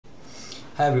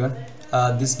Hi everyone,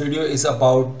 this video is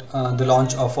about the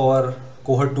launch of our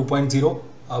cohort 2.0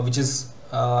 which is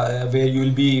where you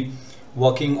will be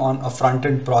working on a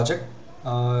front-end project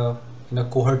in a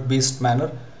cohort based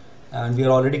manner, and we are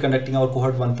already conducting our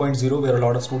cohort 1.0 where a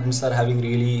lot of students are having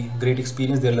really great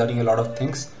experience. They're learning a lot of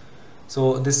things.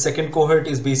 So this second cohort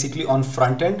is basically on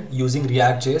front-end using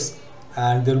React.js,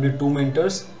 and there will be two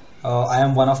mentors. I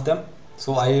am one of them.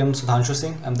 So I am Sudhanshu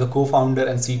Singh. I'm the co-founder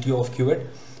and CTO of Qubit.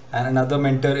 And another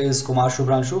mentor is Kumar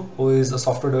Shubhranshu, who is a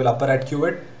software developer at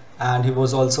Qubit, and he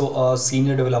was also a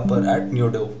senior developer at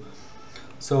Neodove.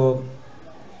 So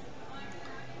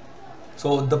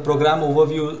the program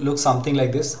overview looks something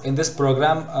like this. In this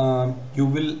program, you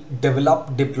will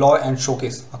develop, deploy, and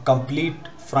showcase a complete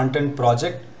front-end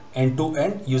project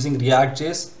end-to-end using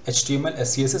React.js, HTML,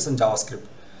 CSS, and JavaScript.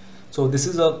 So this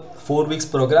is a 4 weeks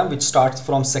program which starts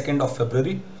from 2nd of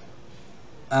February.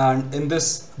 And in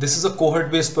this is a cohort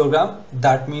based program.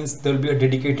 That means there will be a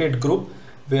dedicated group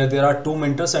where there are 2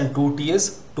 mentors and 2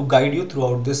 TAs to guide you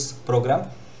throughout this program.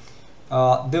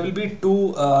 There will be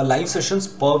 2 live sessions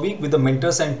per week with the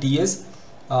mentors and TAs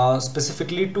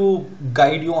specifically to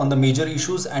guide you on the major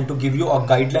issues and to give you a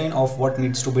guideline of what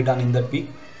needs to be done in that week.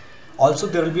 Also,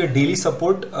 there will be a daily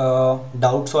support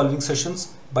doubt solving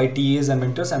sessions by TAs and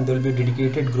mentors, and there will be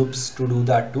dedicated groups to do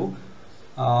that too.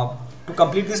 To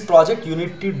complete this project, you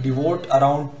need to devote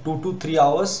around 2 to 3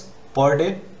 hours per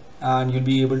day, and you'll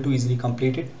be able to easily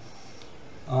complete it.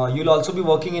 You'll also be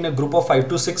working in a group of 5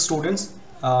 to 6 students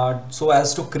so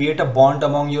as to create a bond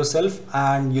among yourself,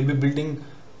 and you'll be building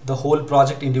the whole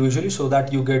project individually so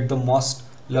that you get the most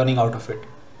learning out of it.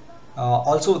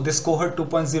 Also, this cohort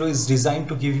 2.0 is designed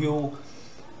to give you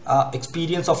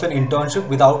experience of an internship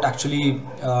without actually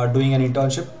doing an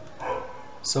internship.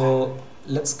 So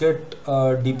let's get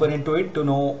deeper into it to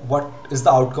know what is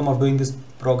the outcome of doing this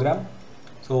program.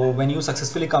 So when you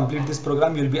successfully complete this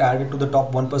program, you'll be added to the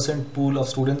top 1% pool of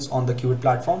students on the Qubit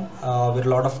platform, where a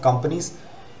lot of companies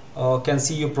can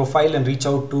see your profile and reach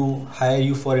out to hire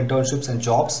you for internships and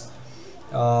jobs.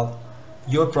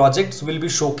 Your projects will be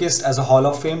showcased as a Hall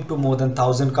of Fame to more than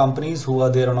 1,000 companies who are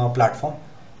there on our platform,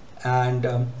 and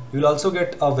you will also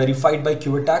get verified by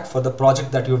Qubit tag for the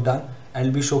project that you've done, and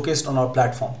will be showcased on our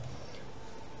platform.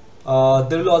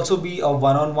 There will also be a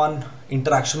one-on-one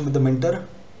interaction with the mentor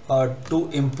to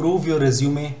improve your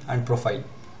resume and profile.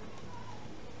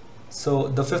 So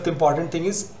the fifth important thing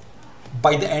is,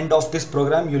 by the end of this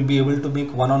program, you'll be able to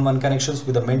make one-on-one connections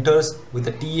with the mentors, with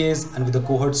the TAs, and with the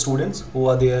cohort students who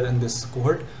are there in this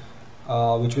cohort,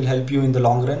 which will help you in the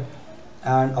long run.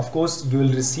 And of course, you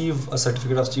will receive a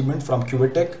certificate of achievement from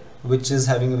Qubit Tech, which is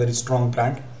having a very strong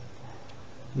brand.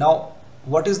 Now,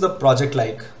 what is the project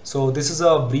like? So this is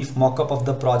a brief mock-up of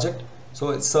the project. So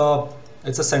it's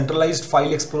a centralized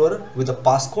file explorer with a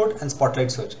passcode and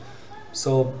spotlight search.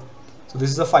 So this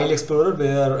is a file explorer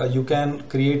where you can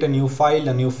create a new file,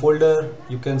 a new folder.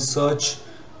 You can search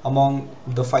among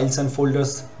the files and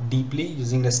folders deeply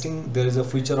using nesting. There is a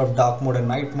feature of dark mode and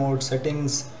night mode,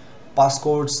 settings,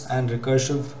 passcodes, and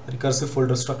recursive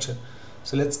folder structure.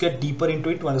 So let's get deeper into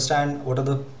it to understand what are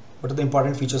the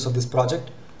important features of this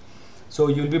project. So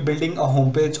you'll be building a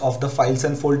homepage of the files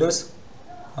and folders.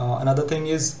 Another thing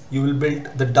is you will build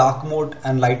the dark mode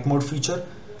and light mode feature,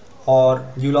 or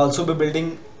you'll also be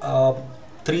building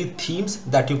 3 themes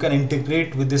that you can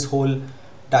integrate with this whole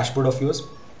dashboard of yours.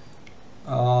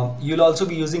 You'll also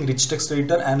be using rich text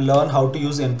editor and learn how to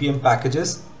use npm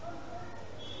packages.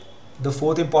 The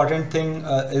fourth important thing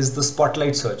is the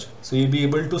spotlight search. So you'll be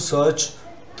able to search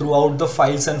throughout the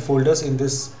files and folders in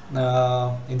this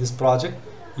project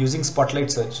using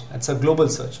spotlight search. It's a global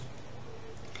search.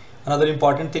 Another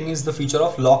important thing is the feature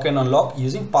of lock and unlock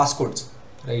using passcodes,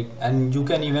 right? And you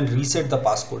can even reset the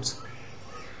passcodes.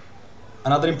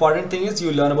 Another important thing is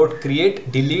you learn about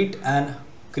create, delete, and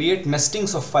create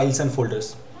nestings of files and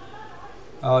folders.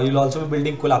 You'll also be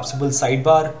building collapsible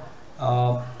sidebar,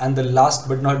 and the last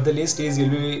but not the least is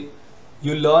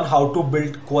you'll learn how to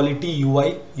build quality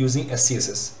UI using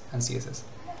SCSS and CSS.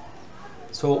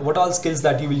 So what all skills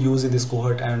that you will use in this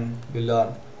cohort and will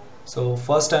learn? So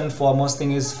first and foremost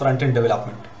thing is front-end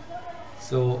development.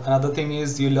 So another thing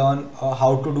is you learn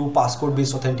how to do passcode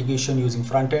based authentication using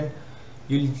front-end.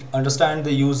 You'll understand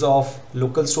the use of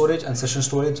local storage and session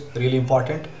storage, really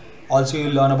important. Also,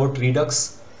 you'll learn about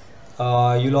Redux.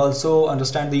 You'll also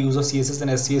understand the use of CSS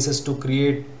and SCSS to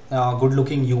create good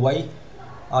looking UI.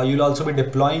 You'll also be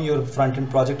deploying your front-end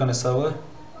project on a server.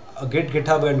 Git,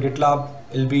 GitHub, and GitLab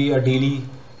will be a daily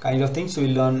kind of thing, so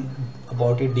you'll learn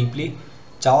about it deeply.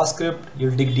 JavaScript,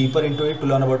 you'll dig deeper into it to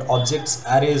learn about objects,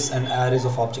 arrays, and arrays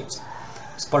of objects.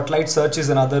 Spotlight search is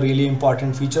another really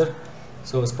important feature.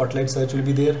 So Spotlight Search will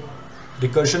be there,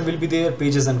 recursion will be there,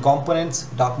 pages and components,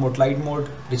 dark mode, light mode,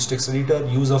 rich text editor,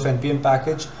 use of npm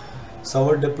package,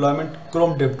 server deployment,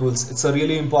 Chrome DevTools. It's a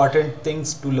really important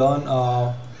things to learn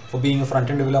for being a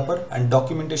front-end developer, and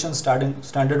documentation,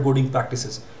 standard coding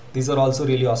practices. These are also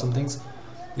really awesome things.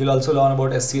 You'll also learn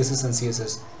about SCSS and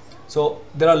CSS. So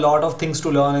there are a lot of things to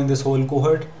learn in this whole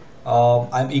cohort.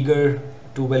 I'm eager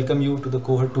to welcome you to the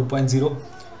cohort 2.0,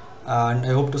 and I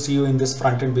hope to see you in this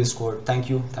front-end based cohort. Thank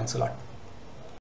you. Thanks a lot.